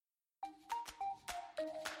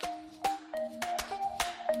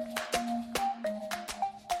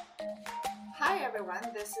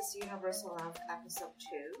everyone. This is Universal Love episode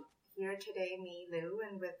 2. Here today, me, Lou,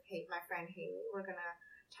 and with my friend Haley, we're gonna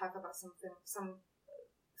talk about some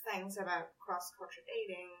things about cross-culture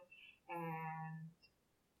dating, and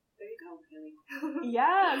there you go, Haley.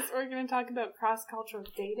 Yes, we're gonna talk about cross-cultural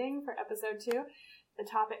dating for episode 2. The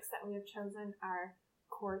topics that we have chosen are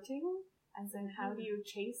courting, as in how do you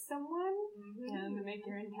chase someone and make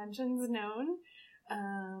your intentions known,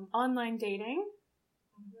 online dating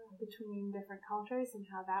between different cultures and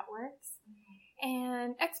how that works,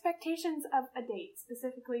 and expectations of a date,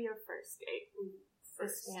 specifically your first date. The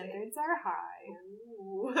standards are high.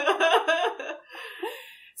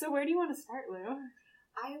 So where do you want to start, Lou?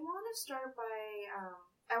 I want to start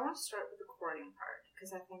with the courting part,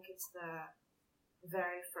 because I think it's the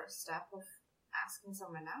very first step of asking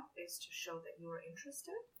someone out is to show that you are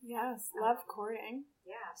interested. Yes, love courting.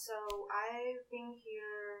 Yeah, so I've been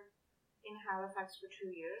here in Halifax for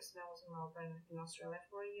 2 years, and I was in Melbourne in Australia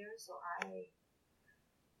for a year, so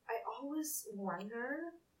I always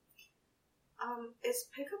wonder, is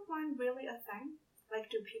pickup line really a thing?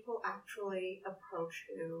 Like, do people actually approach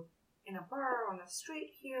you in a bar, on the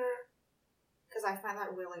street here? Because I find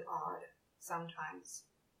that really odd sometimes.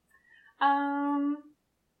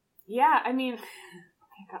 Yeah, I mean,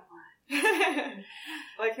 pickup line.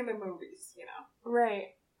 Like in the movies, you know.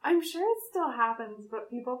 Right. I'm sure it still happens, but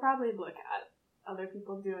people probably look at other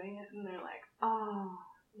people doing it and they're like, oh,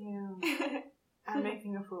 you are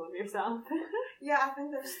making a fool of yourself. Yeah, I think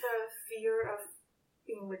there's the fear of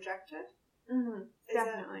being rejected. Mm-hmm.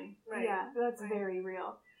 Definitely. Right. Yeah, that's very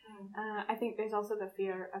real. Mm. I think there's also the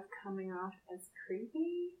fear of coming off as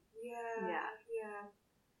creepy. Yeah.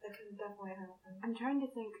 That can definitely happen. I'm trying to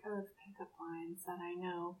think of pickup lines that I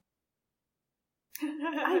know.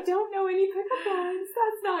 I don't know any pickup lines.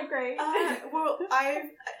 That's not great. Well,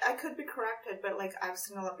 I could be corrected, but like I've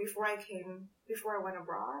seen a lot before I went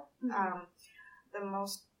abroad. Mm-hmm. The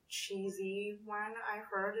most cheesy one I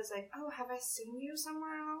heard is like, "Oh, have I seen you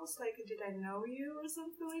somewhere else? Like, did I know you or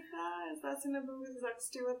something like that? Is that in the movies? Is that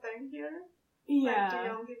still a thing here?" Yeah. Like, do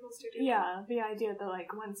young people still do that? Yeah, the idea that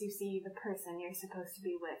like once you see the person you're supposed to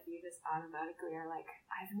be with, you just automatically are like,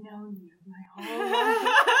 I've known you my whole life.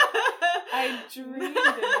 I dreamed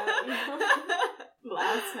about you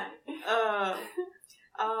last night.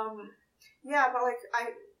 Yeah, but like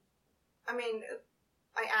I mean,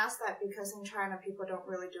 I asked that because in China people don't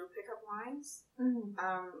really do pickup lines.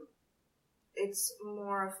 Mm-hmm. It's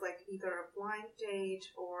more of like either a blind date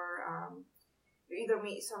or you either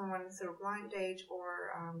meet someone through a blind date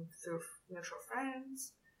or through mutual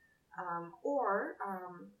friends, or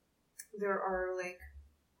there are like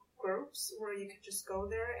groups where you could just go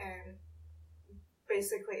there and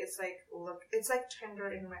basically it's like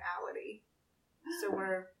Tinder in reality. So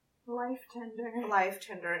we're Life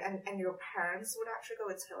Tinder, and your parents would actually go.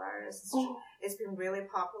 It's hilarious. It's been really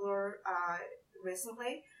popular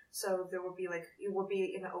recently. So there will be like, you will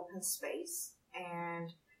be in an open space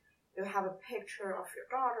and you have a picture of your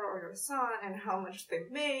daughter or your son and how much they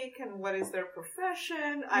make and what is their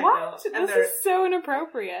profession. What? And this is so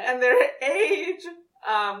inappropriate. And their age.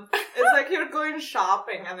 It's like you're going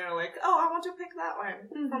shopping and they're like, oh, I want to pick that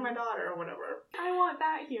one for my daughter or whatever. I want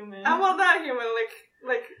that human.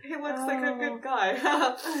 Like he looks like a good guy.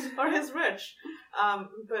 Or he's rich.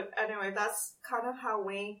 But anyway, that's kind of how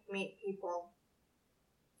we meet people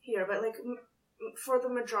here. But like, for the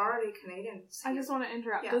majority Canadians here, I just want to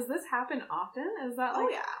interrupt. Yeah. Does this happen often? Is that like... Oh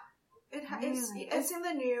yeah. It's in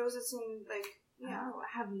the news. It's in like... Yeah. Oh,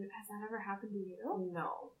 has that ever happened to you?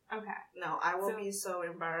 No. Okay. No, I will be so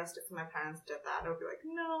embarrassed if my parents did that. I would be like,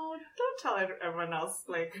 no, don't tell everyone else.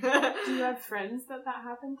 Like, do you have friends that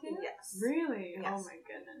happened to? Yes. Really? Yes. Oh my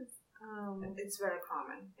goodness. It's very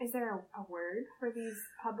common. Is there a word for these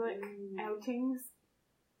public outings?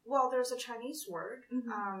 Well, there's a Chinese word,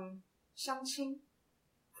 相亲.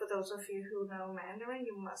 For those of you who know Mandarin,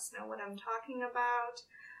 you must know what I'm talking about.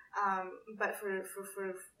 But for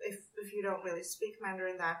if you don't really speak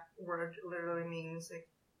Mandarin, that word literally means like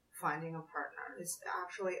finding a partner. It's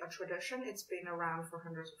actually a tradition. It's been around for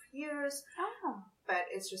hundreds of years. Oh. But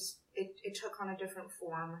it's just it took on a different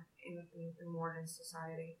form in modern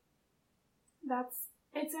society.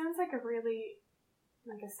 It sounds like a really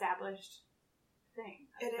like established thing.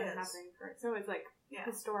 It is. Happening so it's like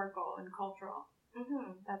historical and cultural.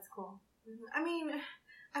 Mm-hmm. That's cool. Mm-hmm.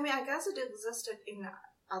 I mean, I guess it existed in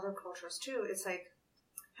other cultures too. It's like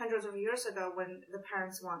hundreds of years ago when the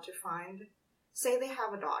parents want to find, say they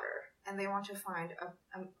have a daughter and they want to find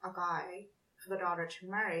a guy for the daughter to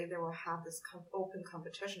marry, they will have this open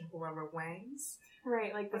competition, whoever wins.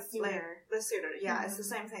 Right, like the suitor. Like, the suitor, yeah. Mm-hmm. It's the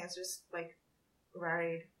same thing. It's just like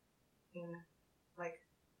varied in like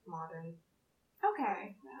modern.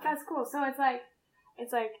 Okay, that's cool. So it's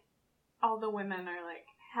like all the women are like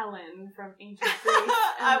Helen from ancient Greece.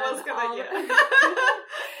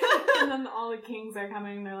 And then all the kings are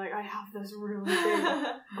coming. They're like, I have this really big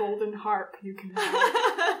golden harp you can have.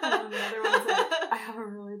 And then the other one's like, I have a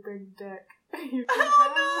really big dick you can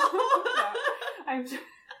have. I'm just...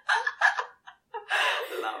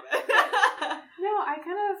 Love it. No, I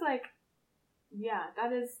kind of like, yeah,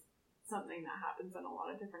 that is something that happens in a lot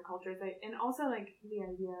of different cultures. And also like the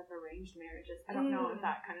idea of arranged marriages. I don't know if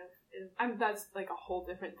that kind of is. That's like a whole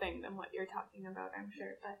different thing than what you're talking about, I'm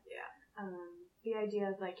sure. But yeah. The idea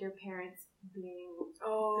of like your parents being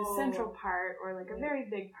the central part or like a very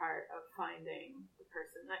big part of finding the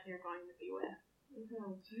person that you're going to be with.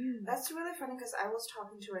 That's really funny because I was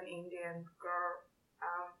talking to an Indian girl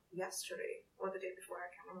yesterday or the day before, I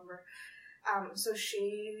can't remember. So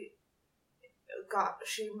she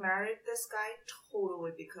married this guy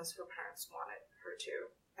totally because her parents wanted her to,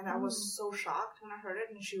 and I was so shocked when I heard it.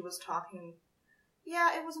 And she was talking.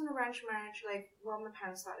 Yeah, it was an arranged marriage. Like, well, my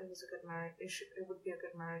parents thought it was a good marriage. It would be a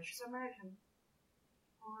good marriage, so I married him.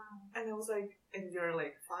 Wow. And I was like, and you're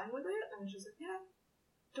like fine with it? And she's like, yeah.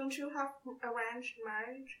 Don't you have arranged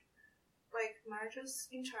marriage, like marriages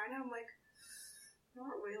in China? I'm like,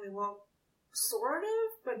 not really. Well, sort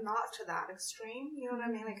of, but not to that extreme. You know what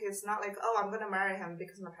I mean? Like, it's not like, oh, I'm gonna marry him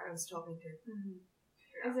because my parents told me to.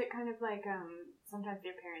 Yeah. Is it kind of like sometimes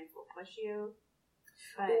your parents will push you?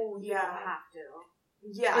 But you don't have to.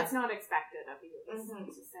 Yeah. It's not expected of you to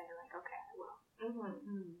say, like, okay, I will.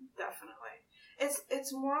 Definitely. It's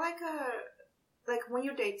more like when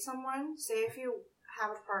you date someone, say if you have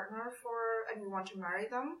a partner and you want to marry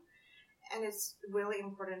them, and it's really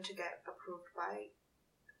important to get approved by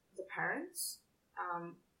the parents.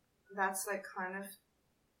 That's like kind of,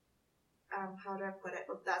 how do I put it?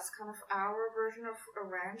 That's kind of our version of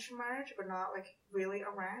arranged marriage, but not like really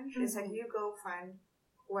arranged. It's like you go find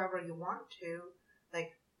whoever you want to,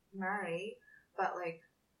 like, marry, but like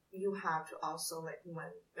you have to also like win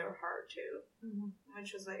their heart too,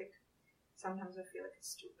 which is like sometimes I feel like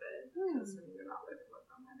it's stupid because you're not living with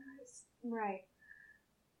them anyways. Right.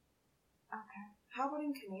 Okay. How about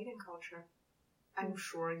in Canadian culture? I'm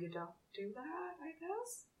sure you don't do that, I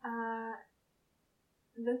guess.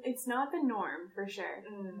 It's not the norm for sure,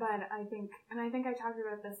 but I think I talked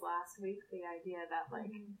about this last week. The idea that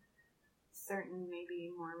like certain maybe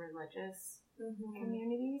more religious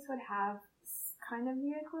communities would have kind of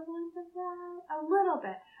the equivalent of that a little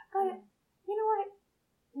bit, but you know what?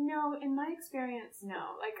 No, in my experience,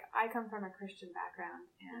 no. Like, I come from a Christian background,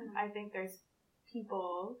 and I think there's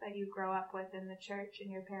people that you grow up with in the church,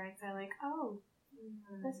 and your parents are like, oh,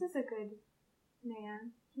 this is a good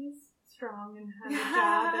man. He's strong and has a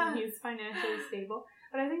job, and he's financially stable.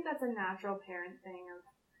 But I think that's a natural parent thing of,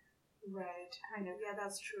 right, kind of. Yeah,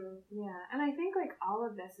 that's true. Yeah, and I think, like, all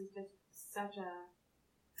of this is just such a,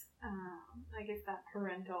 like, it's that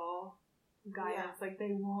parental guidance. Yeah. Like,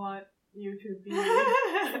 they want you to be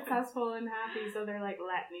successful and happy, so they're like,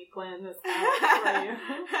 let me plan this out for you.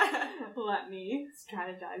 Let me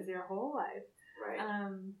strategize your whole life. Right.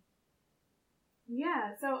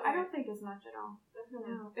 Yeah, so I don't think as much at all.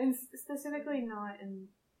 No. And specifically not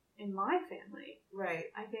in my family.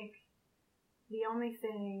 Right. I think the only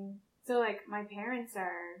thing, so like my parents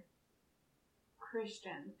are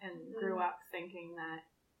Christian and grew up thinking that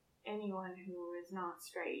anyone who is not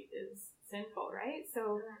straight is sinful, right?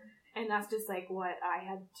 So, and that's just like what I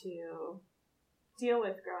had to deal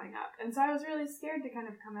with growing up. And so I was really scared to kind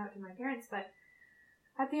of come out to my parents, but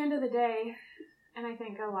at the end of the day, and I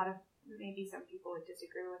think maybe some people would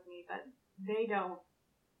disagree with me, but I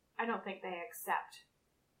don't think they accept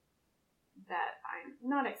that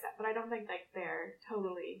but I don't think like they're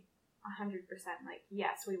totally 100% like,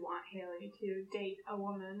 yes, we want Haley to date a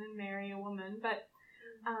woman and marry a woman, but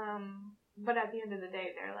at the end of the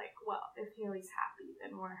day, they're like, well, if Haley's happy,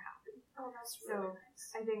 then we're happy. Oh, that's really nice.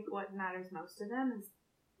 I think what matters most to them is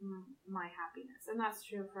my happiness, and that's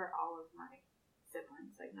true for all of my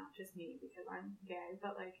siblings, like not just me because I'm gay,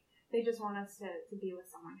 but like they just want us to be with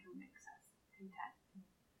someone who makes us content, and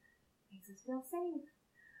makes us feel safe.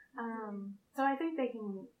 So I think they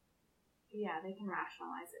can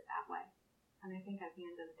rationalize it that way, and I think at the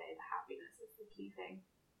end of the day, the happiness is the key thing.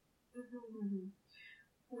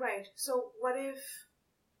 Right. So what if,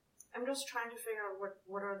 I'm just trying to figure out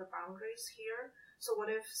what are the boundaries here. So what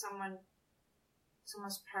if someone's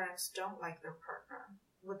parents don't like their partner?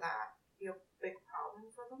 Would that be a big problem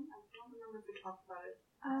for them? I don't remember if we talked about it.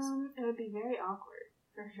 It would be very awkward.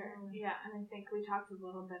 For sure. Yeah, and I think we talked a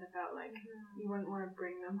little bit about, like, you wouldn't want to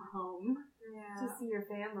bring them home to see your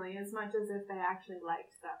family as much as if they actually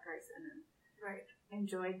liked that person and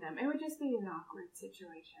enjoyed them. It would just be an awkward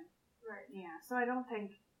situation. Right. Yeah, so I don't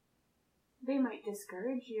think they might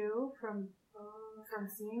discourage you from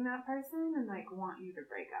seeing that person and, like, want you to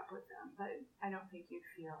break up with them, but I don't think you'd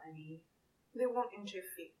feel any... They won't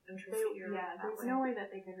interfere. There's no way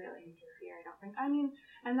that they could really interfere, I don't think. I mean,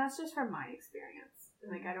 and that's just from my experience.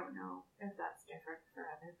 Like, I don't know if that's different for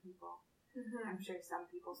other people. I'm sure some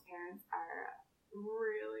people's parents are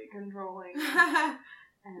really controlling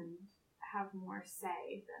and have more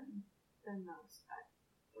say than most. But,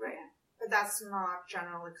 but that's not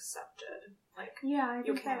generally accepted. Like, I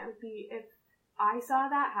think that would be, if I saw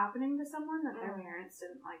that happening to someone, that their parents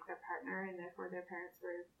didn't like their partner, and therefore their parents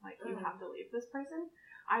were like, you have to leave this person,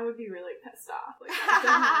 I would be really pissed off. Like,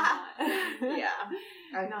 I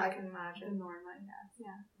can imagine. The norm, I guess.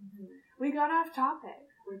 Yeah. We got off topic.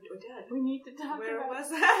 We did. We need to talk Where about was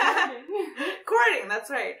that? Courting, that's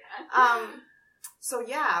right. So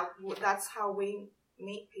yeah, that's how we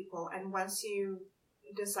meet people. And once you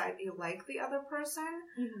decide you like the other person,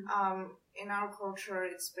 in our culture,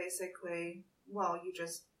 it's basically, well, you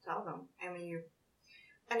just tell them. I mean,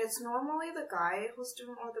 and it's normally the guy who's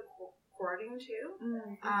doing all the courting too.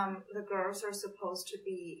 The girls are supposed to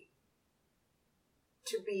be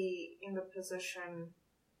in the position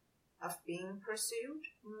of being pursued,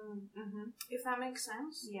 if that makes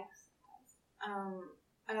sense. Yes.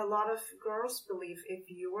 And a lot of girls believe if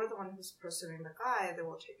you are the one who's pursuing the guy, they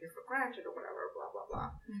will take you for granted or whatever, blah blah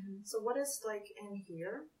blah. So what is like in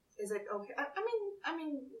here? Is it okay? I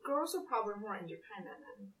mean, girls are probably more independent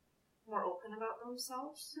and more open about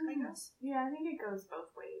themselves, I guess. Yeah, I think it goes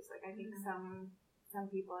both ways. Like, I think some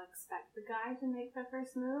people expect the guy to make the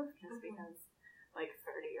first move just because, like,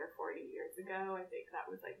 30 or 40 years ago, I think that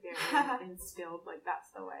was, like, very instilled, like,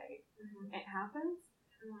 that's the way it happens.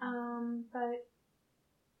 But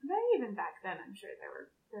even back then, I'm sure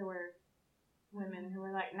there were women who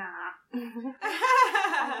were like, nah,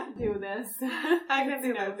 I can do this. I can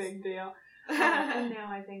do no this. big deal. And now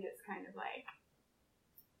I think it's kind of like,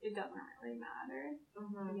 it doesn't really matter.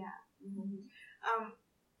 Yeah.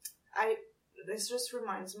 This just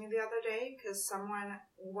reminds me the other day, because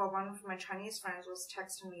one of my Chinese friends was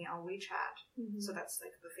texting me on WeChat, so that's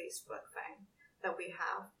like the Facebook thing that we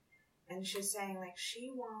have, and she's saying like she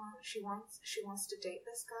wants to date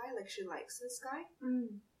this guy, like she likes this guy,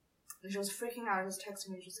 and she was freaking out. She was texting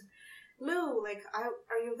me, she was like, Lou, like,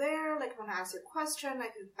 are you there? Like, I want to ask you a question.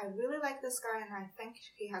 Like, I really like this guy, and I think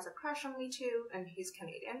he has a crush on me too. And he's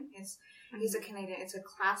Canadian. He's a Canadian. It's a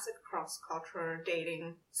classic cross-cultural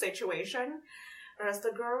dating situation. Whereas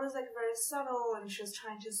the girl was like very subtle, and she was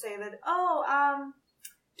trying to say that,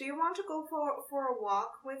 do you want to go for a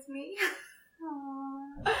walk with me?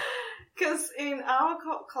 Because in our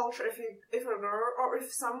culture, if a girl or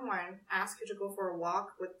if someone asks you to go for a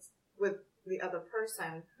walk with the other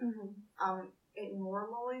person, it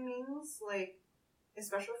normally means, like,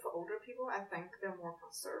 especially for older people, I think they're more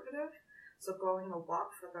conservative. So going a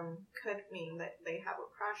walk for them could mean that they have a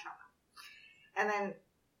crush on them. And then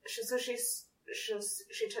she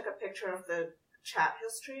took a picture of the chat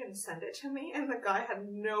history and sent it to me, and the guy had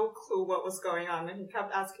no clue what was going on, and he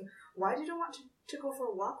kept asking, why did you want to go for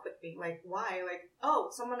a walk with me? Like, why? Like, oh,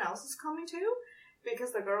 someone else is coming too?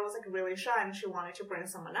 Because the girl was like really shy and she wanted to bring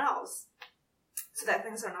someone else so that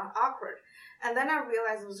things are not awkward. And then I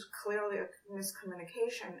realized it was clearly a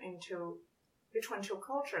miscommunication between two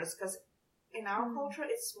cultures, because in our culture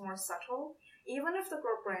it's more subtle. Even if the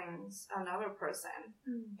girl brings another person,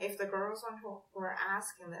 if the girl is one who are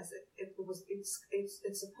asking this,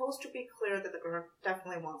 it's supposed to be clear that the girl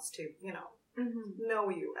definitely wants to, know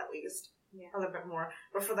you at least. A little bit more.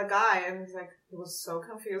 But for the guy, and he's like, he was so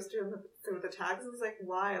confused through the tags. He was like,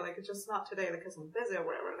 why? Like, it's just not today because I'm busy or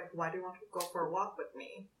whatever. Like, why do you want to go for a walk with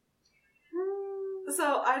me?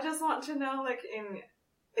 So I just want to know, like,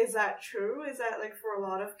 is that true? Is that, like, for a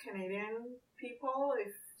lot of Canadian people,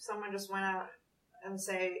 if someone just went out and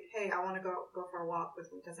say, hey, I want to go for a walk with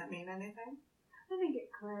me, does that mean anything? I think it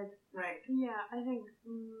could. Right. Yeah, I think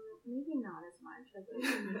maybe not as much. I think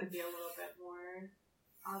it could be a little bit more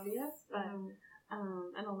obvious, but and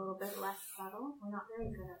a little bit less subtle. We're not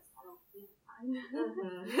very good at subtlety,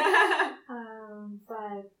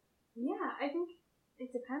 but yeah, I think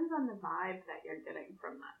it depends on the vibe that you're getting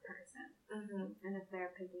from that person, and if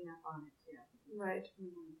they're picking up on it too. Right.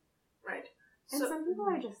 Right. And so, some people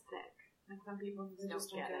are just thick. Like, some people just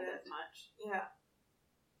don't get it as much. Yeah.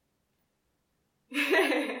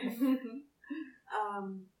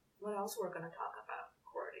 What else we're going to talk about?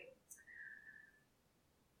 Courting.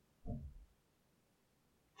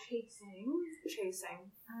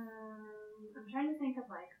 Chasing. I'm trying to think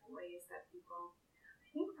of like ways that people.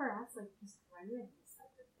 I think for us, like just flirting is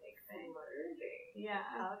such a big thing. Flirting. Yeah.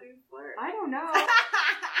 How do you flirt? I don't know.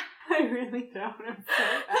 I really don't. I'm so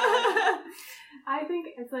bad. I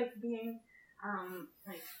think it's like being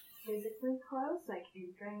like physically close, like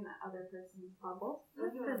entering the other person's bubble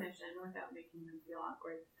with permission without making them feel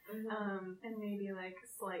awkward. And maybe like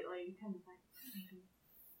slightly kind of like maybe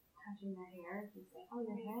touching their hair. If you say, "Oh,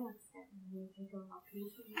 your hair looks good," and you take a little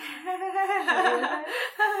piece of it. I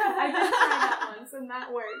just tried that once and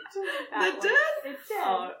that worked. It did? It did.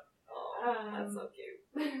 Oh, that's so cute.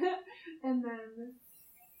 And then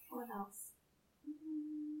what else?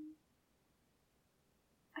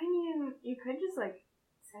 I mean, you could just like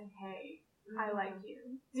say, "Hey, I like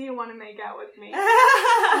you. Do you want to make out with me?"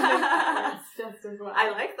 That's just as well.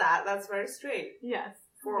 I like that. That's very straight. Yes.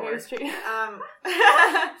 Forward. Very straight.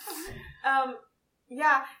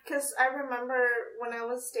 Yeah, because I remember when I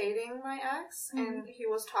was dating my ex, and he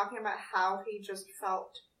was talking about how he just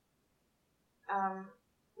felt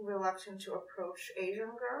reluctant to approach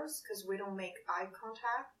Asian girls because we don't make eye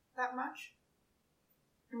contact that much.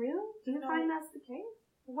 Really? Do you find that's the case?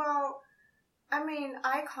 Well, I mean,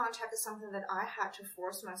 eye contact is something that I had to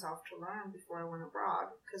force myself to learn before I went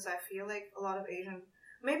abroad, because I feel like a lot of Asian,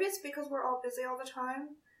 maybe it's because we're all busy all the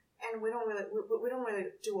time, and we don't really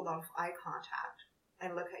do a lot of eye contact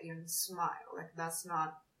and look at you and smile. Like, that's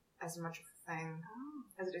not as much of a thing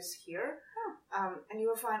as it is here. And you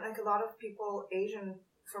will find like a lot of people, Asian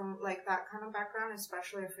from like that kind of background,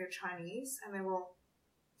 especially if you're Chinese, and they will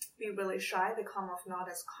be really shy. They come off not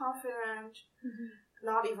as confident,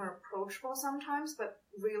 not even approachable sometimes, but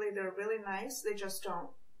really they're really nice. They just don't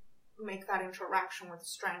make that interaction with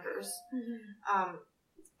strangers.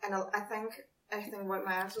 And I think what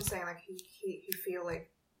my ex was saying, like he feel like,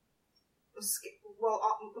 well,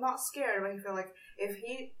 not scared, but he feel like if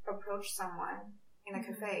he approached someone in a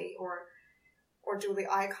cafe or do the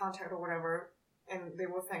eye contact or whatever, and they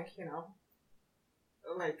will think, you know,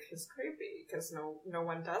 like he's creepy because no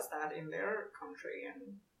one does that in their country.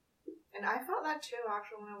 And I felt that too,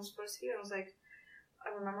 actually, when I was first here. I was like, I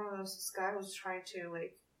remember when there was this guy who was trying to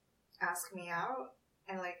like ask me out,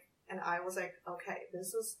 and I was like, okay,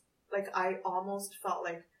 this is like, I almost felt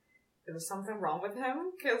like there was something wrong with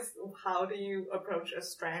him, because how do you approach a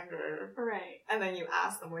stranger? Right. And then you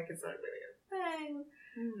ask them, like, is that really a thing?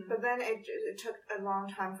 But then it took a long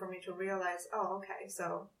time for me to realize, oh, okay,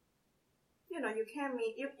 so, you know, you can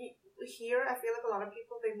meet, here, I feel like a lot of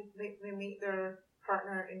people, they meet their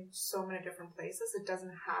partner in so many different places. It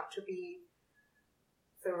doesn't have to be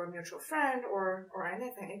through a mutual friend or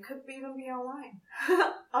anything. It could even be online.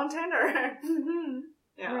 On Tinder.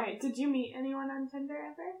 Yeah. Right. Did you meet anyone on Tinder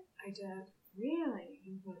ever? I did. Really?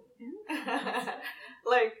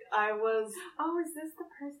 Like, I was... Oh, is this the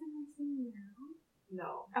person I'm seeing now?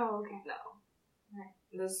 No. Oh, okay. No. Right.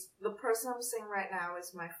 The person I'm seeing right now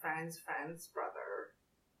is my friend's brother.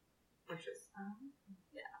 Which is...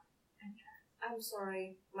 yeah. I'm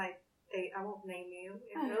sorry. I won't name you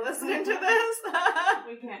if you're listening to this.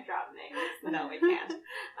 We can't drop names. No, we can't.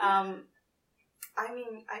 I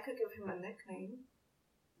mean, I could give him a nickname.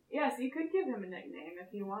 Yes, you could give him a nickname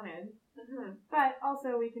if you wanted. But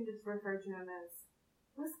also we can just refer to him as,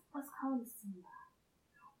 let's call him Simba.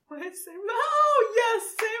 What, Simba? Oh, yes,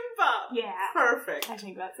 Simba! Yeah. Perfect. I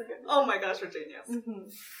think that's a good one. Oh my gosh, you're genius.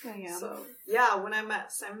 I am. So, yeah, when I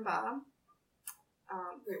met Simba,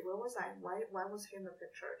 wait, where was I? Why was he in the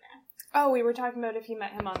picture again? Oh, we were talking about if you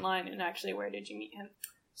met him online, and actually, where did you meet him?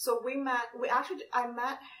 So I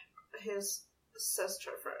met his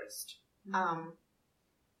sister first.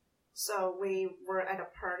 So we were at a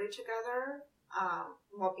party together,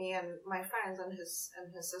 well, me and my friends and his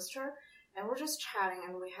sister, and we're just chatting,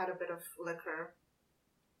 and we had a bit of liquor.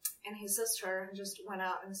 And his sister just went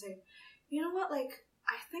out and said, you know what, like,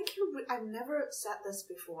 I think I've never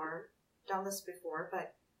done this before,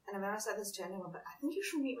 and I've never said this to anyone, but I think you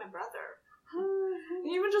should meet my brother.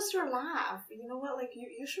 Even just your laugh, you know what, like,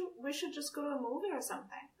 we should just go to a movie or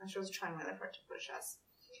something. And she was trying really hard to push us.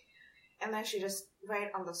 And then she just,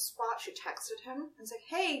 right on the spot, she texted him and said,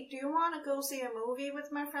 hey, do you want to go see a movie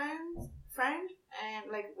with my friend?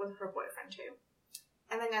 And, like, with her boyfriend, too.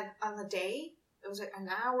 And then on the day, it was like an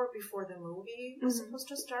hour before the movie was supposed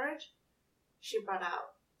to start, she butt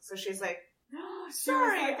out. So she's like,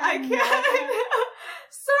 sorry, I can't.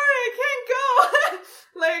 Sorry, I can't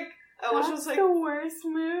go. Like, I was just like... That's the worst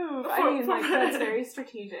move. I mean, like, that's very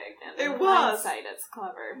strategic. And it in was. hindsight, it's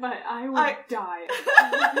clever, but I would die.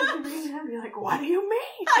 I'd be like, what do you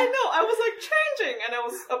mean? I know, I was like changing, and I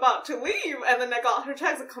was about to leave, and then I got her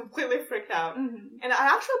text and completely freaked out. Mm-hmm. And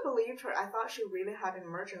I actually believed her. I thought she really had an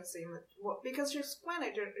emergency, because she explained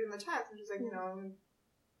it in the text, and she's like, you know,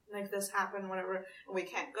 like this happened, whatever, and we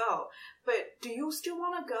can't go. But do you still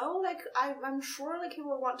want to go? Like, I'm sure, like, he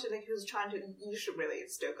will want to, like, he was trying to, you should really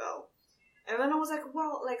still go. And then I was like,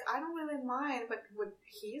 well, like, I don't really mind, but would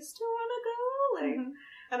he still want to go? Like,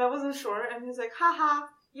 and I wasn't sure, and he's like, haha,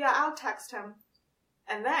 yeah, I'll text him.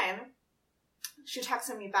 And then, she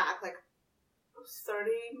texted me back, like,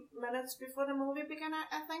 30 minutes before the movie began,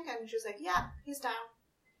 I think, and she's like, yeah, he's down.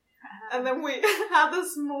 And then we had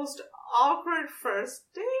this most awkward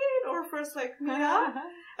first date or first like meet up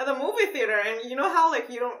at the movie theater, and you know how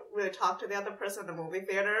like you don't really talk to the other person in the movie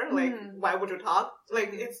theater, like why would you talk?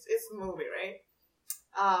 Like it's a movie, right?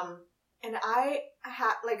 And I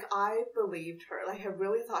believed her, like I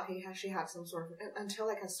really thought she had some sort of, until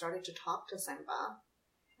like I started to talk to Simba.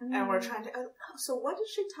 And we're trying to, so what did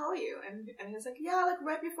she tell you? And he's like, yeah, like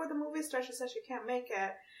right before the movie starts, she said she can't make it.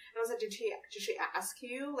 And I was like, did she ask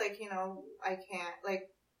you? Like, you know, I can't, like,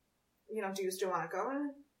 you know, do you still want to go?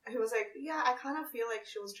 And he was like, yeah, I kind of feel like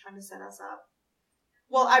she was trying to set us up.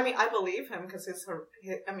 Well, I mean, I believe him because he's her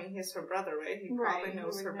brother, right? He probably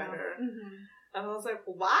knows her better. And I was like,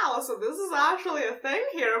 wow, so this is actually a thing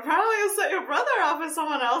here. Apparently you set your brother up with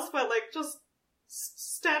someone else, but like just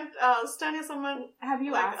standing someone. Have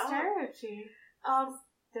you asked her if she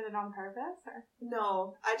did it on purpose? Or?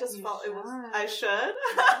 No, I just felt it was. I should.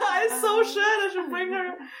 I so should. I should bring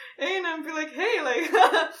her in and be like, hey, like.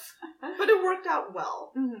 But it worked out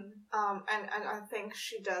well. And I think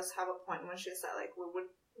she does have a point when she said like we would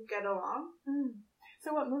get along.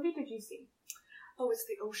 So what movie did you see? Oh, it's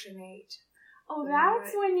the Ocean 8. Oh,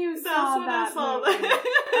 that's when you saw that. Movie.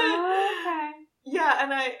 Oh, okay. Yeah,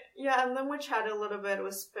 and then we chatted a little bit. We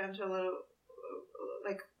spent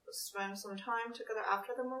spent some time together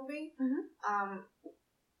after the movie.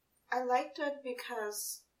 I liked it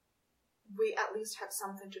because we at least had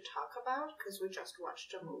something to talk about because we just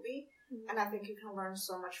watched a movie, and I think you can learn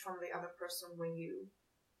so much from the other person when you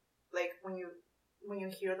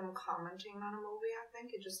hear them commenting on a movie. I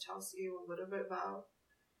think it just tells you a little bit about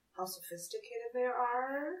how sophisticated they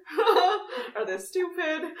are. Are they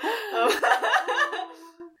stupid?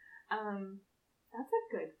 That's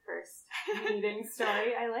a good first meeting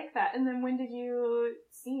story. I like that. And then when did you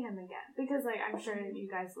see him again? Because like I'm sure you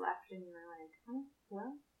guys left and you were like, oh,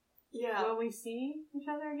 well, yeah, will we see each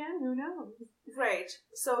other again? Who knows? Right.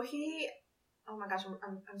 So he. Oh my gosh,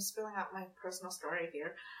 I'm spilling out my personal story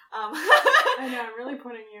here. I know, I'm really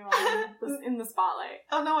putting you on in the spotlight.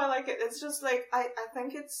 Oh no, I like it. It's just like, I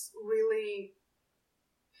think it's really,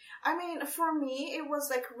 I mean, for me, it was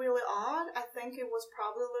like really odd. I think it was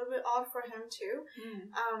probably a little bit odd for him too.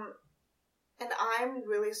 And I'm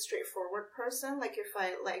really a straightforward person. Like if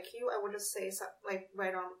I like you, I would just say something, like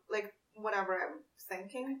right on, like whatever I'm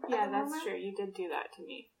thinking. Yeah, that's true. You did do that to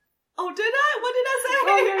me. Oh, did I? What did I say?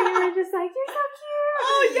 Oh, no, you were just like, you're so cute.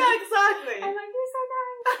 Oh, yeah, exactly. I'm like, you're so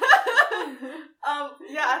nice.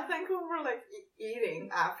 Yeah, I think we were, like, eating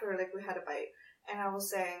after, like, we had a bite. And I was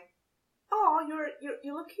saying, oh,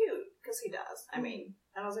 you look cute. Because he does. I mean,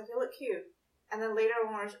 and I was like, you look cute. And then later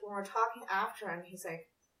when we're talking after, and he's like,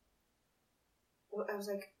 I was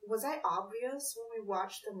like, was I obvious when we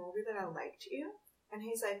watched the movie that I liked you? And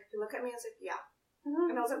he's like, he looked at me and I was like, yeah.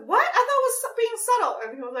 And I was like, what? I thought it was being subtle.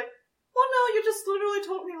 And he was like, well, no, you just literally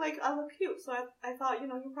told me, like, I look cute. So I thought, you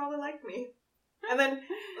know, you probably like me. And then,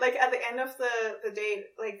 like, at the end of the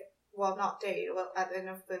date, like, well, not date, well, at the end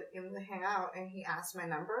of the hangout, and he asked my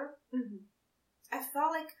number, I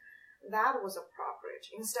felt like that was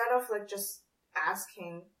appropriate. Instead of, like, just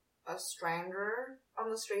asking a stranger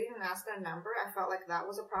on the street and ask their number, I felt like that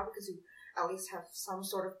was appropriate because you at least have some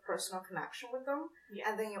sort of personal connection with them.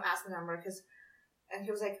 Yeah. And then you ask the number because... And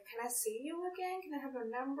he was like, can I see you again? Can I have your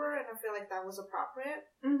number? And I feel like that was appropriate.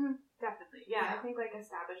 Definitely. Yeah, I think like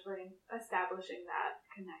establishing that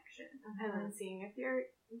connection. And then seeing if you're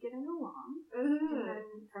getting along. And then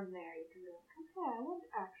from there you can be like, okay, I would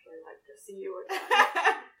actually like to see you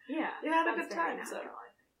again. Yeah. You had a good time. Natural,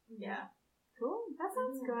 I think. Yeah. Cool. That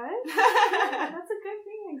sounds good. That's a good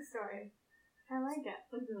meeting story. I like it.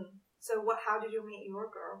 So how did you meet your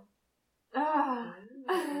girl?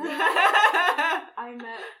 I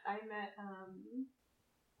met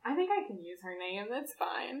I think I can use her name, that's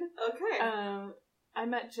fine. Okay. I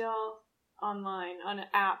met Jill online on an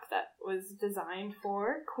app that was designed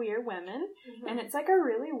for queer women, and it's like a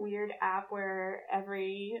really weird app where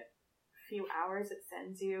every few hours it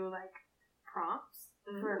sends you like prompts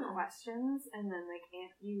for questions, and then like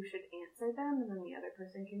you should answer them, and then the other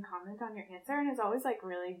person can comment on your answer, and it's always like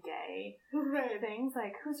really gay things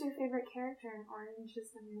like, who's your favorite character in Orange Is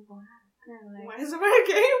the New Black? Or, like, why is it very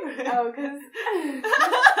gay? Oh, because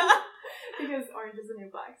Orange Is the New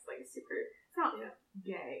Black is like super, it's not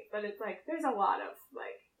gay, but it's like there's a lot of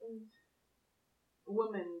like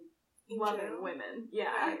women loving women,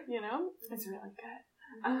 you know, it's really good.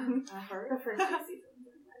 I heard the first 2 seasons,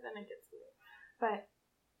 then it gets weird, but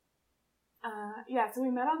so we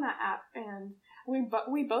met on that app, and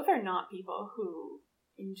we both are not people who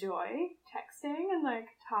enjoy texting and like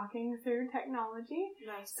talking through technology.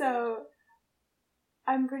 That's so good.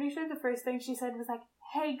 I'm pretty sure the first thing she said was like,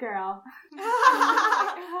 "Hey girl."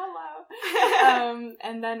 Like, hello.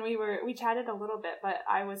 And then we chatted a little bit, but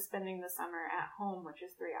I was spending the summer at home, which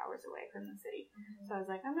is 3 hours away from the city. So I was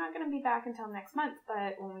like, I'm not going to be back until next month,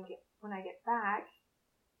 but when I get back,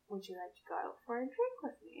 would you like to go out for a drink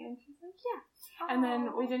with me? And she's like, yeah. And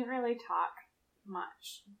then we didn't really talk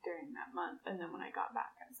much during that month. And then when I got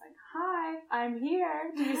back, I was like, hi, I'm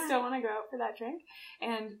here. Do you still want to go out for that drink?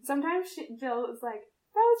 And sometimes Jill was like,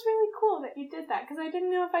 that was really cool that you did that, because I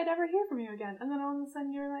didn't know if I'd ever hear from you again. And then all of a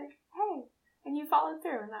sudden you were like, hey, and you followed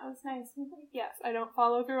through, and that was nice. And I was like, yes, I don't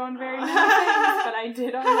follow through on very many things, but I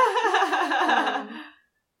did on that.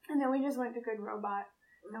 And then we just went to Good Robot,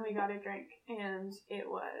 and we got a drink, and it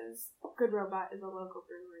was, Good Robot is a local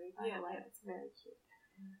brewery, by the way. It's very cute.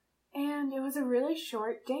 And it was a really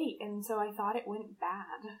short date, and so I thought it went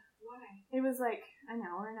bad. Why? It was like an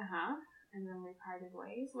hour and a half, and then we parted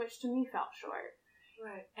ways, which to me felt short.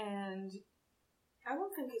 Right. And I don't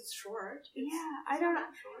think it's short. I don't know.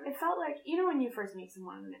 It felt like, you know, when you first meet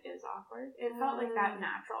someone and it is awkward, it felt like that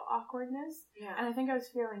natural awkwardness. Yeah. And I think I was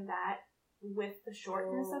feeling that with the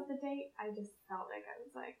shortness of the date. I just felt like I was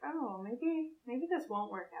like, oh, maybe this won't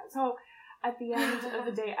work out. So at the end of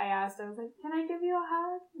the date, I was like, can I give you a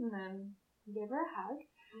hug? And then I gave her a hug.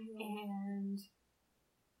 And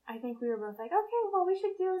I think we were both like, okay, well, we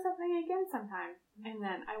should do something again sometime. And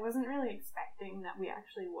then I wasn't really expecting that we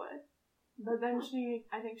actually would. But then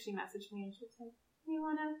I think she messaged me and she was like, you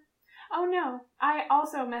wanna? Oh no, I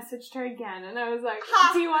also messaged her again, and I was like,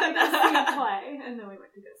 do you want to go see a play? And then we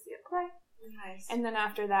went to go see a play. Nice. And then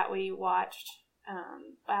after that we watched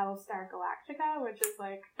Battlestar Galactica, which is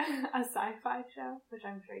like a sci-fi show, which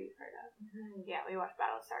I'm sure you've heard of. Yeah, we watched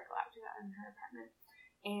Battlestar Galactica in her apartment.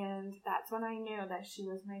 And that's when I knew that she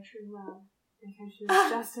was my true love, because she was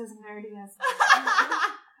just as nerdy as me.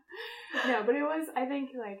 No, but it was, I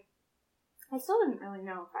think, like, I still didn't really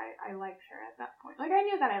know if I liked her at that point. Like, I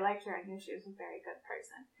knew that I liked her. I knew she was a very good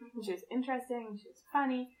person. And she was interesting. She was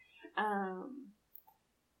funny.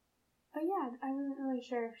 But yeah, I wasn't really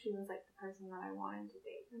sure if she was, like, the person that I wanted to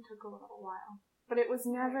date. It took a little while. But it was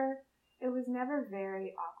never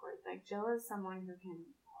very awkward. Like, Jill is someone who can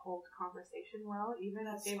hold conversation well, even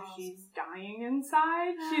if she's dying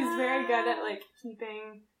inside. She's very good at, like,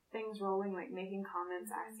 keeping things rolling, like, making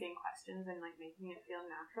comments, asking questions, and, like, making it feel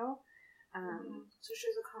natural. So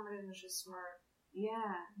she's accommodating and she's smart.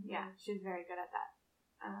 Yeah, she's very good at that.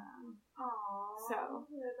 So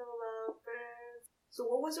little lovers. So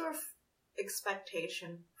what was your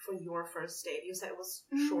expectation for your first date? You said it was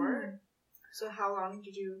short. So how long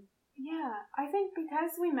did you? Yeah, I think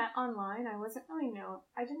because we met online, I didn't really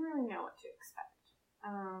know what to expect.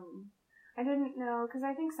 I didn't know, because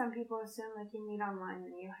I think some people assume like you meet online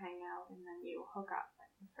and you hang out and then you hook up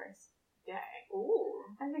like the first day. Ooh.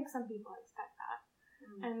 I think some people expect that.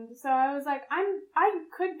 And so I was like, I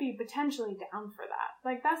could be potentially down for that.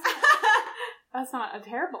 Like, that's not a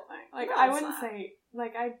terrible thing. Like, no, I wouldn't say,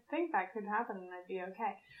 like, I think that could happen and I'd be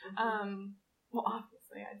okay. Well,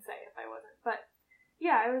 obviously I'd say if I wasn't, but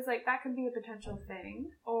yeah, I was like, that could be a potential thing,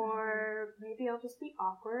 or maybe I'll just be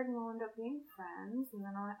awkward and we'll end up being friends, and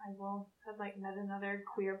then I will have like met another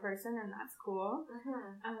queer person, and that's cool.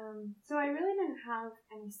 So I really didn't have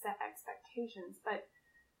any set expectations, but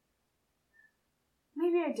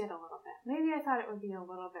maybe I did a little bit. Maybe I thought it would be a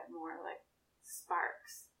little bit more like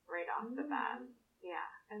sparks right off the bat. Yeah,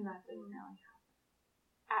 and that didn't really happen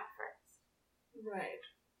at first. Right.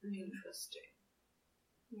 Interesting.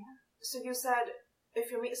 Yeah. So you said if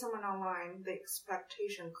you meet someone online, the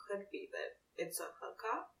expectation could be that it's a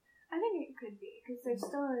hookup? I think it could be, because there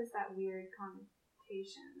still is that weird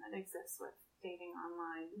connotation that exists with dating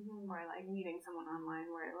online, or like meeting someone online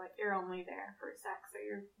where like you're only there for sex, or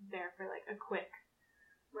you're there for like a quick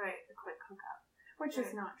hookup, which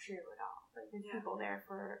is not true at all. Like there's people there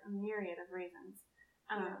for a myriad of reasons.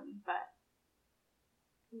 But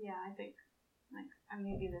yeah, I think like,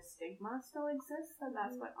 maybe the stigma still exists that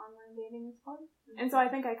that's what online dating is for. And so I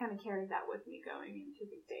think I kind of carried that with me going into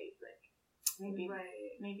the date. Like,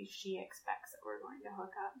 maybe she expects that we're going to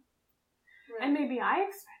hook up. Right. And maybe I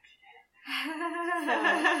expected it. So,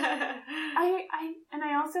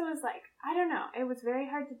 I also was like, I don't know. It was very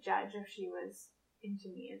hard to judge if she was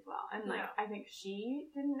into me as well. And like, I think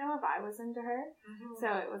she didn't know if I was into her. So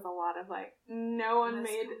it was a lot of like, no one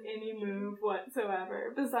made any move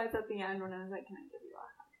whatsoever. Besides at the end when I was like, can I give you a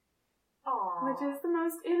hug? Aww. Which is the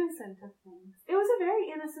most innocent of things. It was a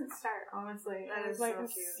very innocent start, honestly. It was like so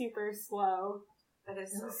super slow. That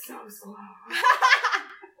is so slow.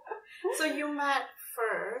 So you met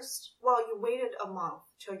first. Well, you waited a month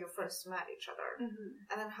till you first met each other.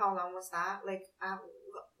 And then how long was that? Like,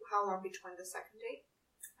 how long between the second date?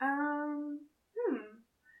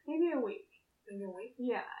 Maybe a week. Maybe a week?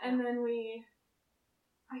 Yeah, and then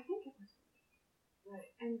I think it was a week.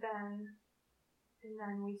 Right. And then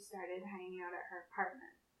we started hanging out at her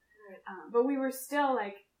apartment. Right. But we were still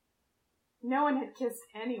like, no one had kissed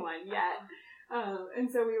anyone yet. And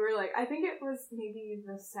so we were like, I think it was maybe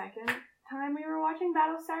the second time we were watching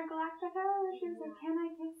Battlestar Galactica where she was like, can I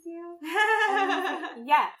kiss you? And I was like,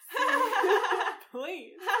 yes.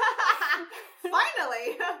 Please.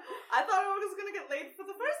 Finally! I thought I was gonna get late for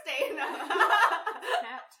the first date.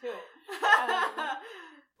 Snap to it.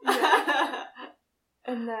 Yeah.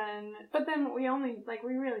 And then, but then we only, like,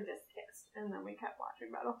 we really just kissed. And then we kept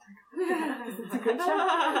watching Battlestar Galactica because it's a good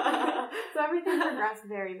show. So everything progressed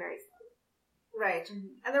very, very slowly. Right.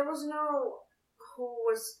 And there was no who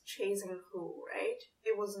was chasing who, right?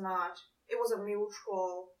 It was a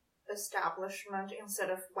mutual establishment instead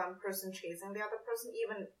of one person chasing the other person,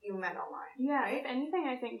 even you met online. Yeah, right? If anything,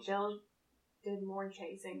 I think Jill did more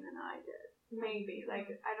chasing than I did. Maybe. Like,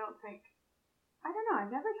 I don't know,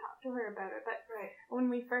 I've never talked to her about it, but when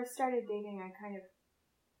we first started dating, I kind of,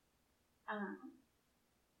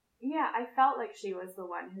 I felt like she was the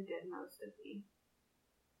one who did most of the,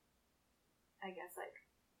 I guess, like,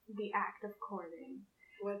 the act of courting.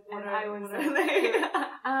 What are they?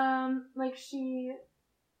 Like, she,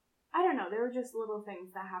 I don't know, there were just little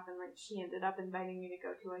things that happened. Like, she ended up inviting me to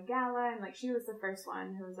go to a gala, and, like, she was the first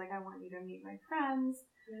one who was like, I want you to meet my friends.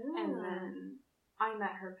 And then I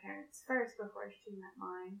met her parents first before she met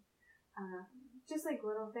mine. Just, like,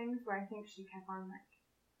 little things where I think she kept on, like,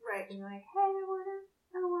 being like, hey,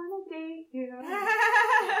 I wanna date you.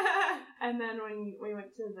 And then when we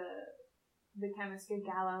went to the chemistry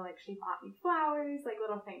gala, like, she bought me flowers, like,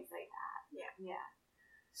 little things like that. Yeah.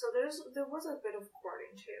 So there was a bit of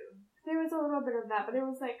courting too. There was a little bit of that, but it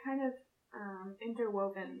was, like, kind of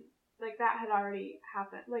interwoven. Like, that had already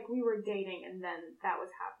happened. Like, we were dating, and then that was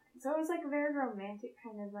happening. So it was, like, a very romantic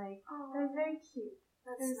kind of, like, it was very cute.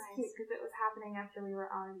 That's it was nice. cute because it was happening after we were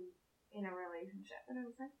already in a relationship. And I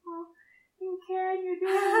was like, oh, you care, and you're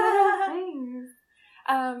doing little things.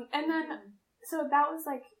 And then, so that was,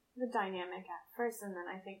 like, the dynamic at first, and then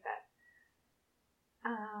I think that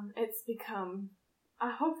it's become,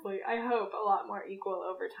 hopefully, I hope, a lot more equal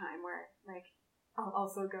over time, where, like, I'll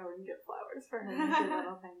also go and get flowers for her and do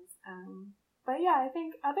little things. But yeah, I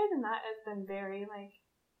think other than that, it's been very, like,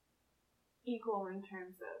 equal in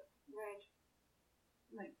terms of, like,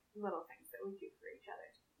 little things that we do for each other.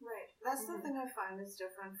 Right. That's the thing I find is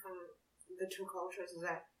different from the two cultures, is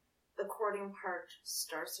that the courting part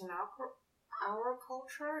starts in our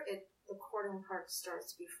culture. The courting part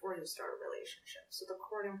starts before you start a relationship. So the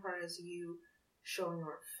courting part is you showing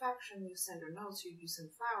your affection, you send her notes, you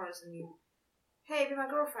send flowers, and you, hey, be my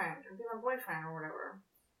girlfriend, or be my boyfriend, or whatever.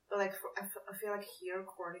 But, like, I feel like here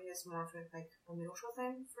courting is more of, like, a mutual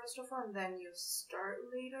thing, first of all, and then you start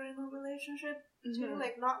later in a relationship, too.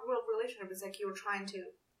 Like, not real relationship, it's like you're trying to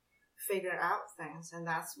figure out things, and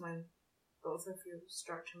that's when both of you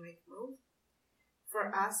start to make moves.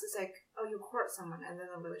 For us, it's like, oh, you court someone, and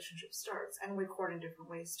then the relationship starts. And we court in different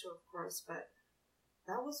ways, too, of course, but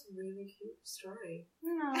that was a really cute story.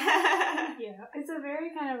 Yeah. It's a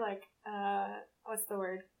very kind of, like, what's the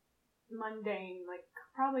word? Mundane, like,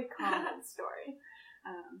 probably common story.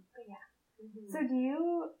 But yeah. So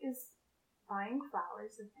is buying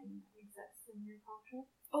flowers a thing that exists in your culture?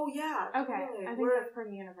 Oh, yeah. Okay. Totally. I think that's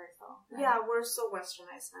pretty universal. Right? Yeah, we're so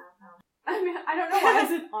westernized now. I mean, I don't know why I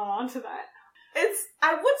isn't on to that.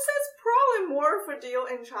 I would say it's probably more for deal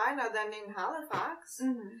in China than in Halifax.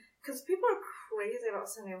 Because people are crazy about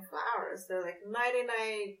sending flowers. They're like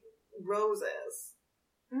 99 roses.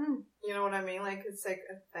 You know what I mean? Like, it's like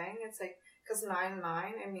a thing. It's like, because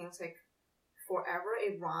 99, it means like forever.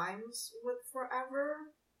 It rhymes with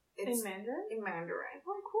forever. In Mandarin? In Mandarin.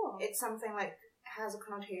 Oh, cool. It's something like, has a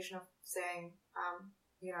connotation of saying,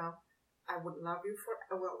 you know, I will love you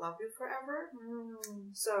forever.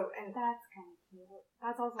 So, and that's kind of cute.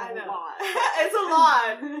 That's also I know. a lot. It's a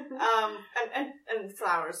lot. And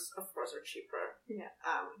flowers, of course, are cheaper. Yeah.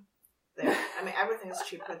 There. I mean, everything is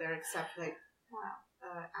cheaper there except like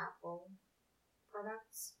Apple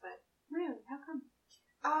products. But really, how come?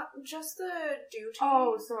 just the duty.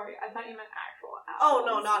 Oh, sorry. I thought you meant actual apples. Oh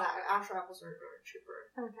no, not actual apples are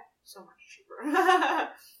cheaper. Okay. So much cheaper.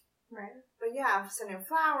 Right. But yeah, sending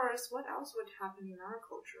flowers. What else would happen in our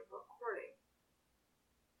culture about courting?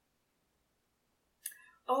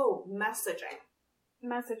 Oh, messaging.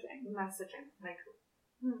 Like,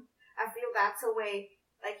 I feel that's a way.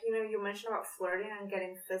 Like, you know, you mentioned about flirting and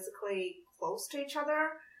getting physically close to each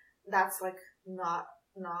other. That's like not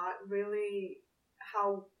really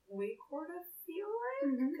how we court, I feel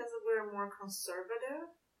like, because we're more conservative.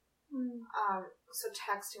 So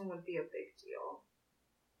texting would be a big deal.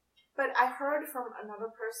 But I heard from another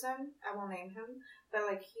person, I won't name him, but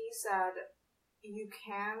like he said, you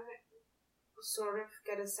can sort of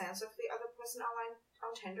get a sense of the other person online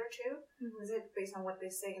on Tinder too. Is it based on what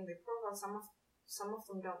they say in their profile? Some of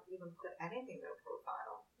them don't even put anything in their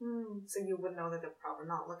profile. So you would know that they're probably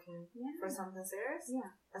not looking for something serious. Yeah.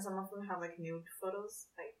 And some of them have like nude photos,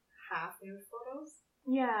 like half nude photos.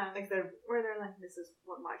 Yeah. Like they're this is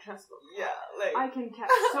what my chest looks like. Yeah, like I can catch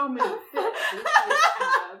so many fish with these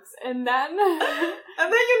abs. And then and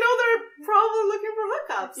then you know they're probably looking for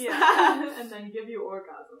hookups. Yeah. And then give you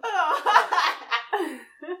orgasm.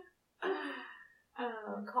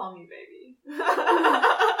 Call me baby. And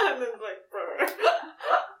then it's like, brr.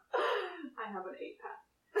 I have an 8-pack.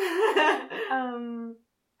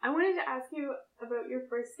 I wanted to ask you about your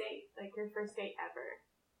first date, like your first date ever.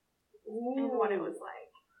 Ooh. And what it was like.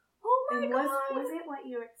 Oh my and god. Was it what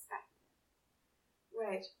you expected?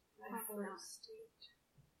 Right. My first date.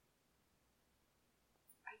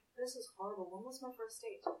 This is horrible. When was my first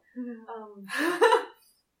date?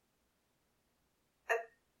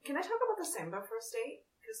 Can I talk about the Simba first date?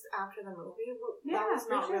 Because after the movie, that was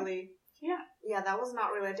not really... Yeah, that was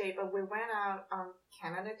not really a date, but we went out on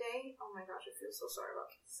Canada Day. Oh my gosh, I feel so sorry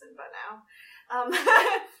about Simba now.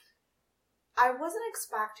 I wasn't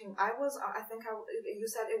expecting... you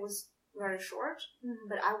said it was very short,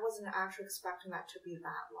 but I wasn't actually expecting that to be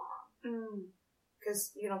that long.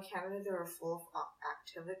 Because, you know, Canada, they're full of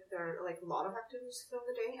activity. There are, like, a lot of activities throughout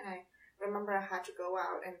the day, and I remember I had to go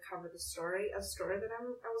out and cover a story that I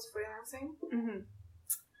was freelancing.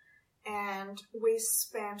 And we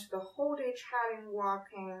spent the whole day chatting,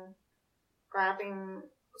 walking, grabbing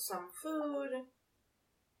some food.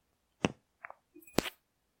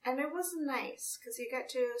 And it was nice, because you get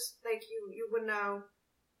to, like, you would know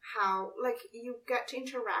how, like, you get to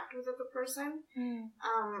interact with the other person.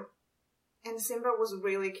 And Simba was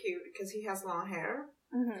really cute, because he has long hair.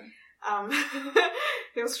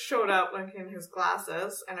 He showed up like in his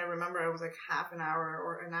glasses, and I remember I was like half an hour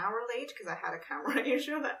or an hour late because I had a camera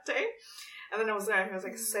issue that day. And then I was there, he was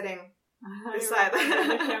like sitting beside the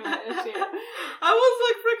camera issue. I was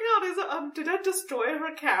like freaking out. He's like, did I destroy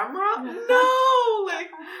her camera? No!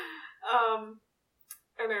 Like,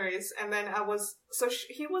 anyways, and then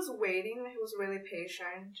he was waiting, he was really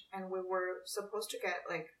patient, and we were supposed to get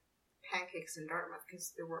like pancakes in Dartmouth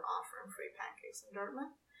because they were offering free pancakes in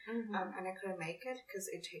Dartmouth. And I couldn't make it because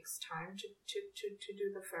it takes time to do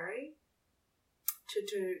the ferry to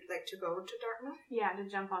go to Dartmouth. Yeah, to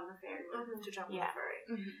jump on the ferry. To jump on the ferry.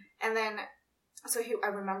 And then I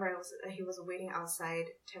remember he was waiting outside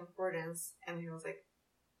Tim Hortons, and he was like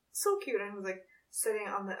so cute, and he was like sitting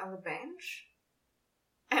on the bench.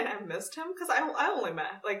 And I missed him because I only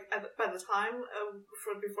met, like, by the time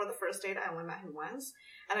before the first date, I only met him once,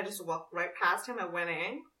 and I just walked right past him and went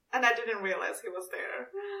in. And I didn't realize he was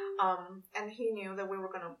there. And he knew that we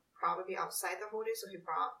were going to probably be outside the whole day, so he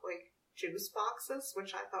brought, like, juice boxes,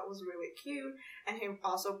 which I thought was really cute. And he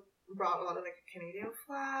also brought a lot of, like, Canadian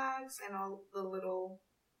flags and all the little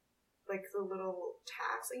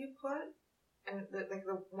tags that you put. And, the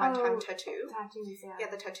one-time tattoo. Tattoos, yeah.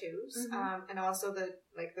 Yeah, the tattoos. And also the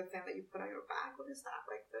thing that you put on your back. What is that?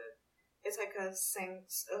 It's like it's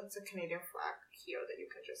a Canadian flag here that you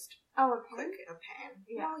can just click a pen.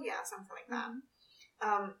 Yeah. Well, yeah, something like that.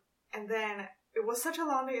 And then it was such a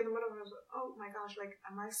long day in the middle of it. I was like, oh my gosh, like,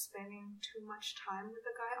 am I spending too much time with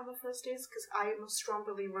the guy on the first dates? Because I am a strong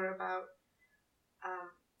believer about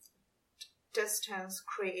distance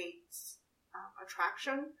creates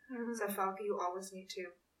attraction. So I felt like you always need to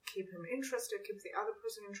keep him interested, keep the other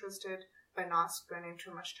person interested by not spending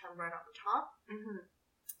too much time right on the top.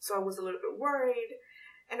 So I was a little bit worried,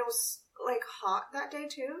 and it was like hot that day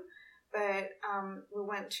too. But we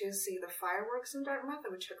went to see the fireworks in Dartmouth,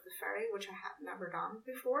 and we took the ferry, which I had never done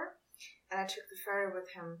before. And I took the ferry with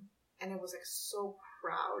him, and it was like so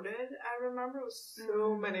crowded. I remember it was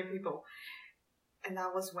so many people. And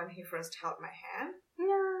that was when he first held my hand.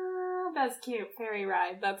 No, that's cute. Ferry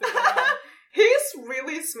ride. That's a good one. He's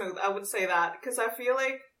really smooth, I would say that, because I feel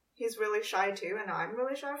like he's really shy too, and I'm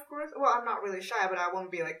really shy, of course. Well, I'm not really shy, but I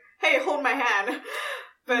won't be like, hey, hold my hand.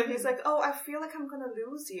 But he's like, oh, I feel like I'm gonna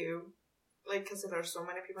lose you. Like, because there's so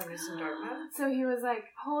many people in Dartmouth. So he was like,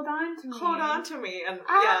 hold on to me. Hold on to me. And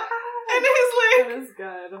ah! yeah. And he's like... That was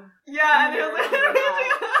good. Yeah, and he was like,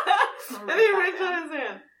 and he reached out his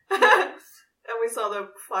hand. And we saw the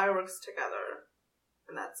fireworks together.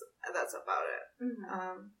 And that's about it.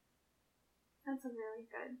 Mm-hmm. That's a really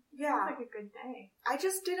good... Yeah. Sounds like a good day. I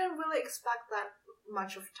just didn't really expect that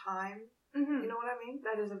much of time. Mm-hmm. You know what I mean?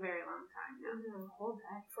 That is a very long time. Yeah. Mm-hmm. Whole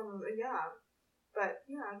day. Yeah. But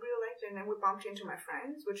yeah, I really liked it. And then we bumped into my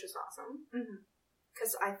friends, which is awesome.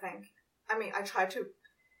 Because I tried to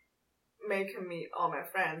make him meet all my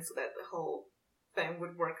friends so that the whole thing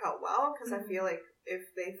would work out well. Because I feel like if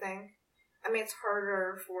they think, it's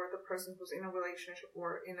harder for the person who's in a relationship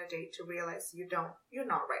or in a date to realize you're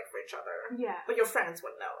not right for each other. Yeah. But your friends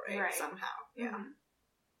would know, right? Somehow. Yeah.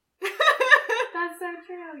 That's so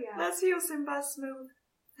true, yeah. That's you, Simba Smooth.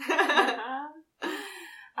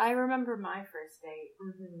 I remember my first date,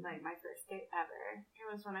 like my first date ever. It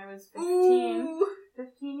was when I was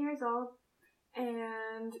 15 years old,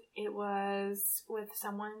 and it was with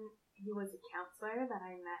someone who was a counselor that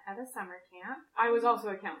I met at a summer camp. I was also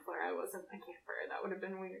a counselor. I wasn't a camper. That would have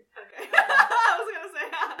been weird. Okay. I was going to say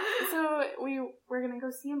that. So we were going to go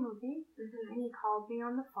see a movie, and he called me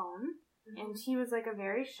on the phone, and he was like a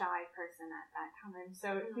very shy person at that time.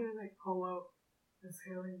 So he was like, hello. Is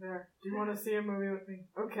Haley there? Do you want to see a movie with me?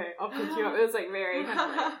 Okay, I'll pick you up. It was like very kind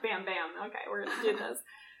of like bam bam. Okay, we're gonna do this.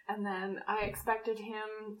 And then I expected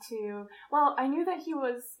him to. Well, I knew that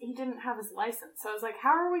he didn't have his license, so I was like,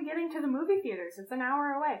 how are we getting to the movie theaters? It's an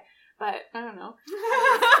hour away. But I don't know.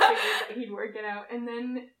 I just figured that he'd work it out, and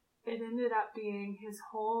then it ended up being his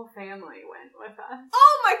whole family went with us.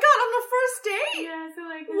 Oh my god! On the first date? Yeah. So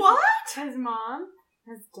like his mom,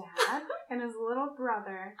 his dad, and his little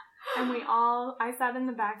brother. And I sat in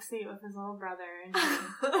the back seat with his little brother,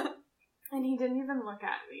 and he didn't even look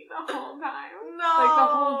at me the whole time. No! Like,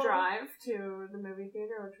 the whole drive to the movie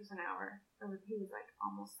theater, which was an hour, he was, like,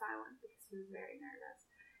 almost silent because he was very nervous.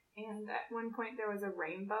 And at one point, there was a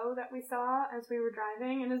rainbow that we saw as we were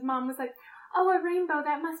driving, and his mom was like, oh, a rainbow,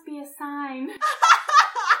 that must be a sign.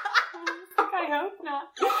 I hope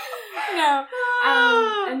not. No.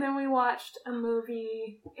 And then we watched a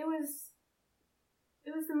movie. It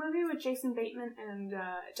was the movie with Jason Bateman and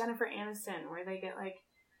Jennifer Aniston where they get like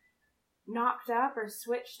knocked up or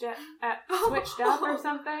switched up or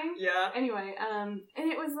something. Yeah. Anyway, and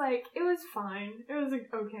it was fine. It was an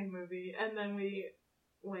okay movie. And then we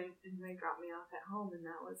went and they dropped me off at home, and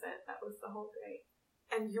that was it. That was the whole date.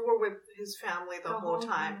 And you were with his family the whole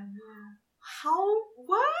time. Yeah. How?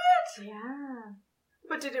 What? Yeah.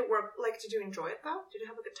 But did it work? Like, did you enjoy it though? Did you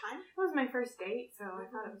have a good time? It was my first date, so I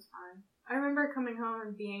thought it was fun. I remember coming home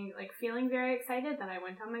and feeling very excited that I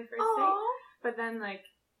went on my first date. But then,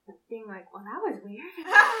 being like, well, that was weird.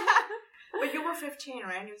 But you were 15,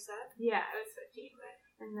 right? You said? Yeah, I was 15.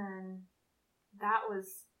 And then that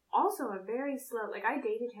was also a very slow, I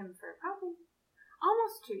dated him for probably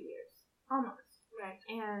almost 2 years. Almost. Right.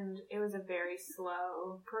 And it was a very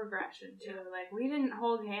slow progression, too. We didn't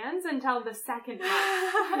hold hands until the second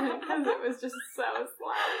month. Because it was just so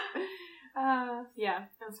slow. Yeah,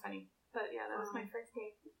 that was funny. But yeah, that was my first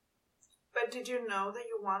date. But did you know that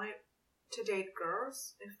you wanted to date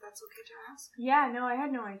girls, if that's okay to ask? Yeah, no, I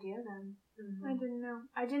had no idea then. I didn't know.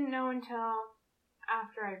 I didn't know until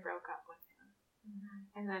after I broke up with him.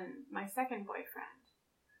 And then my second boyfriend,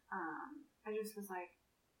 I just was like,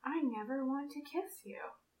 I never want to kiss you.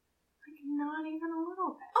 Not even a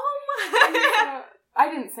little bit. Oh my! I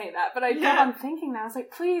didn't say that, but I kept on thinking that. I was like,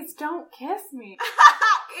 please don't kiss me.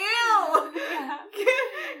 Ew! Yeah.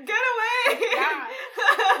 Get away! Yeah.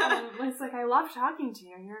 It's like, I love talking to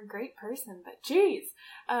you. You're a great person, but geez.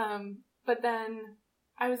 But then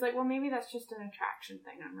I was like, well, maybe that's just an attraction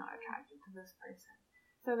thing. I'm not attracted to this person.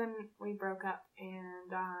 So then we broke up,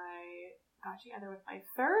 and I got together with my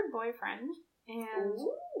third boyfriend. And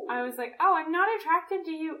I was like, oh, I'm not attracted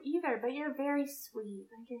to you either, but you're very sweet.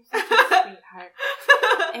 You're such a sweetheart.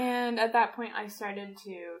 And at that point, I started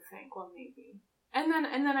to think, well, maybe. And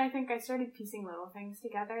then I think I started piecing little things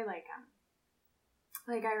together.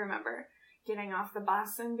 I remember getting off the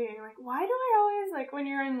bus and being like, why do I always, like, when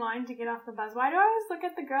you're in line to get off the bus, why do I always look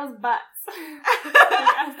at the girls' butts like,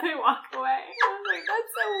 as they walk away? I was like,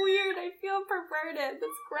 that's so weird. I feel perverted.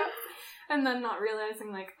 That's gross. And then not realizing,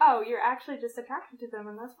 like, oh, you're actually just attracted to them,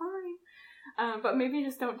 and that's fine. But maybe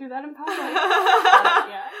just don't do that in public.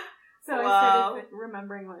 Yeah. So I started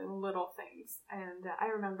remembering like, little things. And I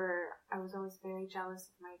remember I was always very jealous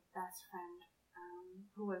of my best friend,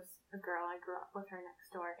 who was a girl. I grew up with her next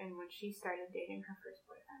door. And when she started dating her first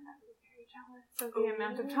boyfriend, I was very jealous of the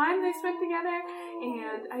amount of time they spent together.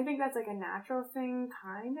 And I think that's like a natural thing,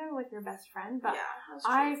 kind of, with your best friend. But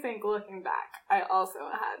I think looking back, I also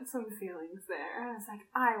had some feelings there. I was like,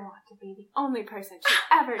 I want to be the only person she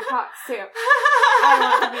ever talks to. I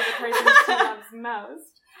want to be the person she loves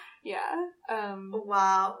most. Yeah.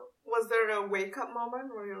 Wow. Was there a wake-up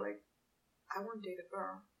moment where you're like, I want to date a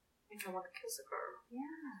girl. I want to kiss a girl.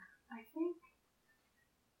 Yeah. I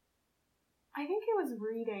think it was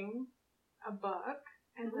reading a book,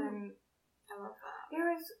 and then I love that.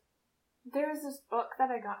 There was this book that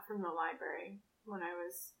I got from the library when I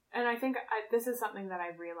was, and I think this is something that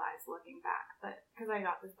I realized looking back, but because I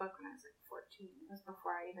got this book when I was like 14. It was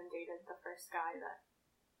before I even dated the first guy that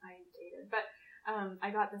I dated, but I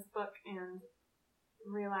got this book and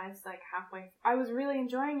realized like halfway, I was really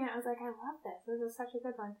enjoying it. I was like, I love this. This is such a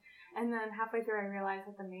good one. And then halfway through, I realized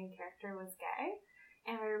that the main character was gay.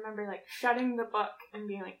 And I remember like shutting the book and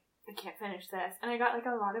being like, I can't finish this. And I got like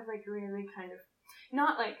a lot of like really kind of,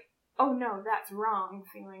 not like, oh no, that's wrong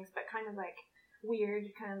feelings, but kind of like weird,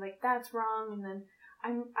 kind of like, that's wrong. And then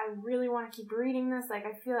I really want to keep reading this. Like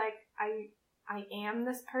I feel like I am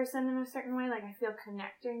this person in a certain way, like I feel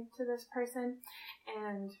connected to this person,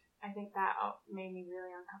 and I think that made me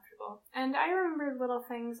really uncomfortable. And I remember little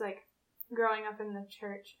things like growing up in the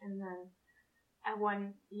church, and then at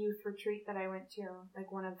one youth retreat that I went to,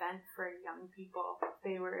 like one event for young people,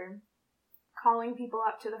 they were calling people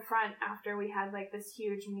up to the front after we had like this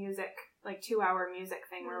huge music, like 2-hour music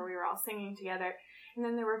thing where we were all singing together. And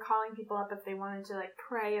then they were calling people up if they wanted to like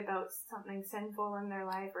pray about something sinful in their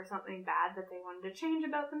life or something bad that they wanted to change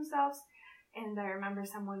about themselves. And I remember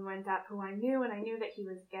someone went up who I knew, and I knew that he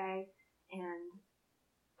was gay. And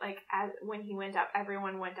like when he went up,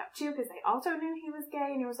 everyone went up too because they also knew he was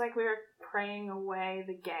gay. And it was like we were praying away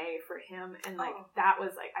the gay for him. And like that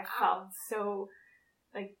was like, I felt so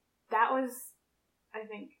like that was, I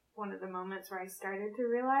think, one of the moments where I started to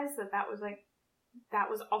realize that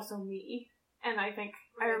was also me. And I think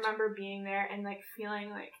I remember being there and like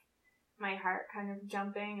feeling like my heart kind of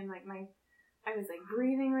jumping, and like I was like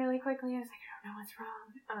breathing really quickly. I was like, I don't know what's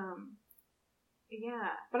wrong.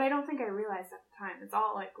 Yeah, but I don't think I realized at the time. It's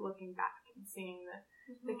all like looking back and seeing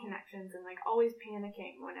the connections, and like always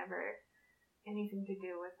panicking whenever anything to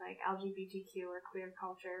do with like LGBTQ or queer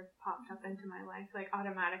culture popped up into my life, like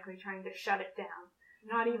automatically trying to shut it down,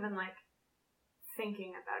 not even like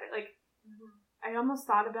thinking about it. Like I almost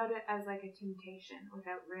thought about it as like a temptation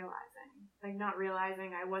without realizing, like not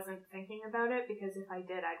realizing I wasn't thinking about it, because if I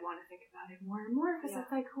did, I'd want to think about it more and more because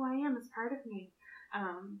it's like who I am, it's part of me.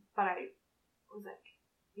 But I was like,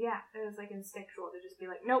 it was like instinctual to just be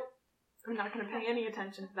like, nope, I'm not going to pay any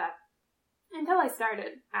attention to that, until I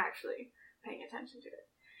started actually paying attention to it.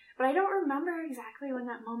 But I don't remember exactly when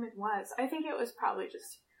that moment was. I think it was probably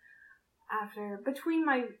just between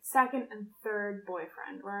my second and third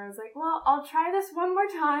boyfriend, where I was like, well, I'll try this one more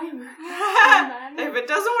time. If it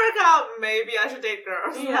doesn't work out, maybe I should date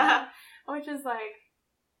girls. Yeah. Which is like,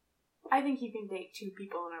 I think you can date 2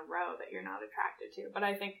 people in a row that you're not attracted to, but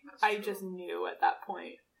I think I just knew at that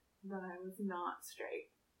point that I was not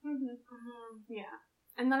straight. Yeah.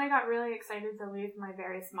 And then I got really excited to leave my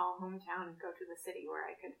very small hometown and go to the city where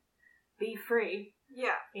I could be free.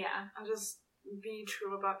 Yeah. And just be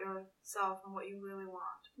true about yourself and what you really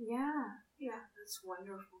want. Yeah. That's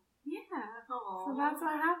wonderful. Yeah. Aww. So that's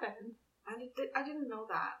what happened. I didn't know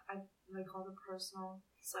that. I like all the personal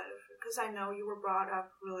side of it, because I know you were brought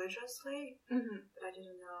up religiously, but I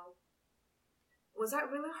didn't know. Was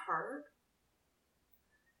that really hard?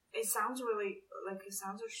 It sounds really like a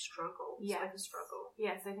struggle. It's like a struggle.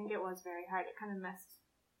 Yes, I think it was very hard. It kind of messed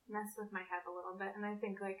with my head a little bit, and I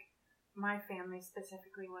think like my family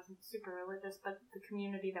specifically wasn't super religious, but the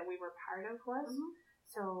community that we were part of was.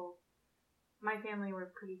 So my family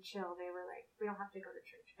were pretty chill. They were like, we don't have to go to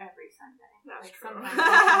church every Sunday. That's like true.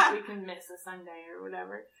 Sometimes we can miss a Sunday or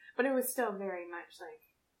whatever. But it was still very much like,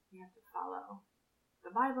 you have to follow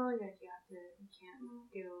the Bible, you can't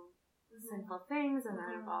do sinful things, and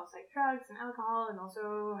that involves like drugs and alcohol and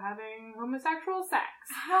also having homosexual sex.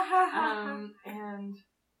 And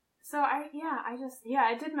So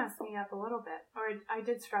it did mess me up a little bit, or I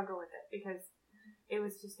did struggle with it because it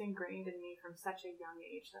was just ingrained in me from such a young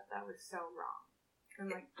age that was so wrong and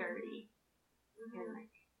like dirty and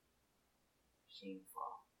like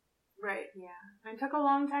shameful. Right. Yeah. And it took a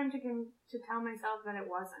long time to tell myself that it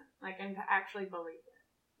wasn't, like, and to actually believe it.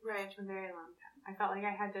 Right. A very long time. I felt like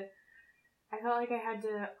I had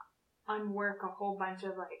to unwork a whole bunch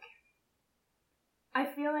of like. I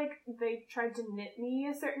feel like they tried to knit me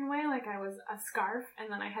a certain way, like I was a scarf, and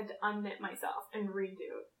then I had to unknit myself and redo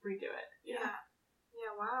it. Yeah.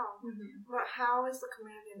 Yeah. Wow. Mm-hmm. But how is the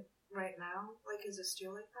community right now? Like, is it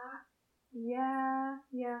still like that? Yeah,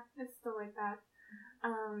 it's still like that.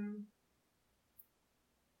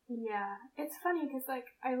 Yeah, it's funny because like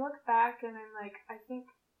I look back and I'm like, I think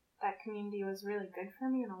that community was really good for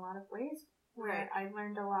me in a lot of ways. Where Right. I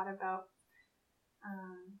learned a lot about,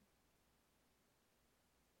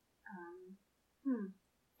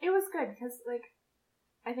 it was good because like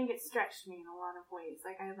I think it stretched me in a lot of ways.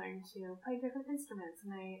 Like I learned to play different instruments,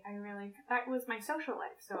 and I really, that was my social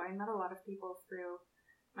life. So I met a lot of people through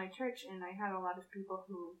my church, and I had a lot of people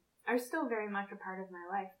who are still very much a part of my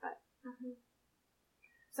life. But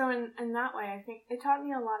so in that way, I think it taught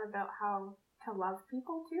me a lot about how to love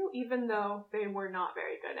people too, even though they were not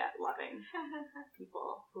very good at loving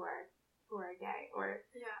people who are gay or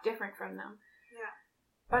different from them. Yeah.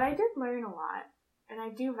 But I did learn a lot, and I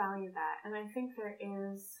do value that, and I think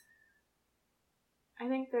there's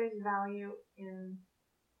value in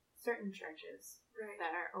certain churches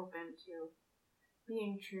that are open to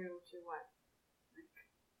being true to what, like,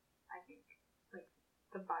 I think, like,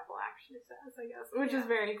 the Bible actually says, I guess, which is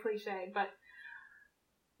very cliche, but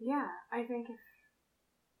yeah, I think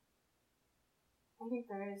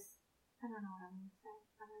there is, I don't know what I'm going to say,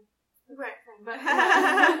 but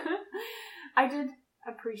I did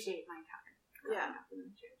appreciate my time growing up in the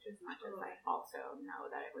church as much as I also know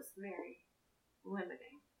that it was very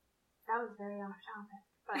limiting. That was very off topic,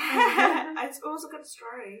 but It was a good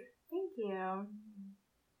story. Thank you.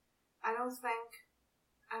 I don't think,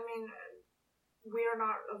 I mean, we are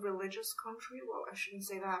not a religious country. Well, I shouldn't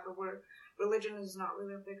say that, but religion is not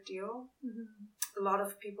really a big deal. A lot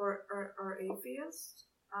of people are atheists,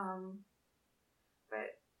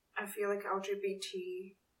 but I feel like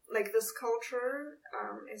LGBT, like this culture,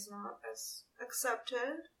 is not as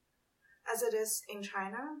accepted as it is in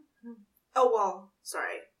China. Oh, well,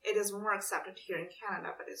 sorry. It is more accepted here in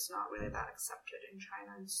Canada, but it's not really that accepted in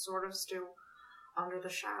China. It's sort of still under the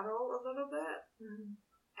shadow a little bit.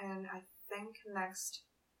 And I think next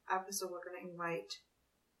episode we're going to invite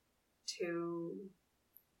two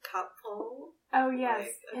couple. Oh, yes.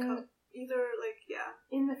 Like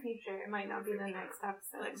In the future, it might not be the next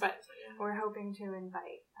episode, but we're hoping to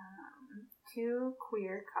invite two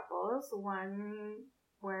queer couples, one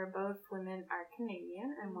where both women are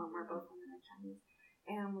Canadian and one where both women are Chinese,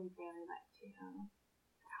 and we'd really like to talk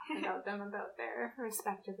about them, about their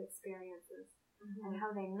respective experiences and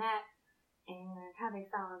how they met and how they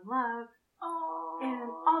fell in love and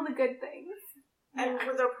all the good things. And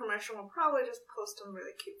with their permission, we'll probably just post some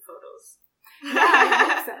really cute photos. Yeah, I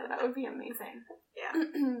hope so. That would be amazing. Yeah.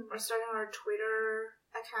 We're starting our Twitter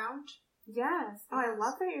account. Yes. Oh, I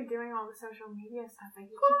love that you're doing all the social media stuff. Like,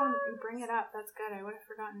 you bring it up. That's good. I would have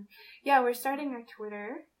forgotten. Yeah, we're starting our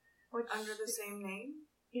Twitter, which under the same name,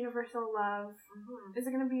 Universal Love. Is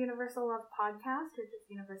it going to be Universal Love Podcast or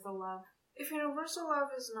just Universal Love? If Universal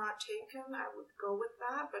Love is not taken, I would go with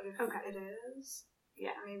that. But if it is,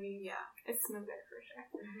 maybe it's smoother for sure.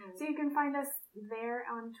 So you can find us there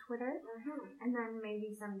on Twitter, and then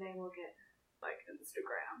maybe someday we'll get like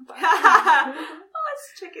Instagram. But let's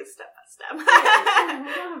check it step by step. We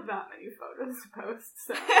don't have that many photos to post,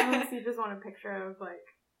 so unless you just want a picture of like,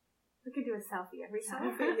 we could do a selfie every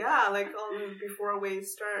time. Yeah, like all the before we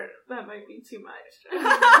start. That might be too much.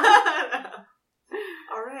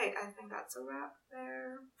 Alright, I think that's a wrap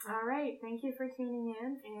there. Alright, thank you for tuning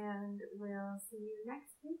in, and we'll see you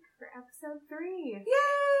next week for episode 3.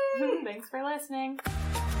 Yay! Thanks for listening.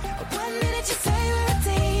 1 minute you say we're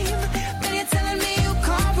a team.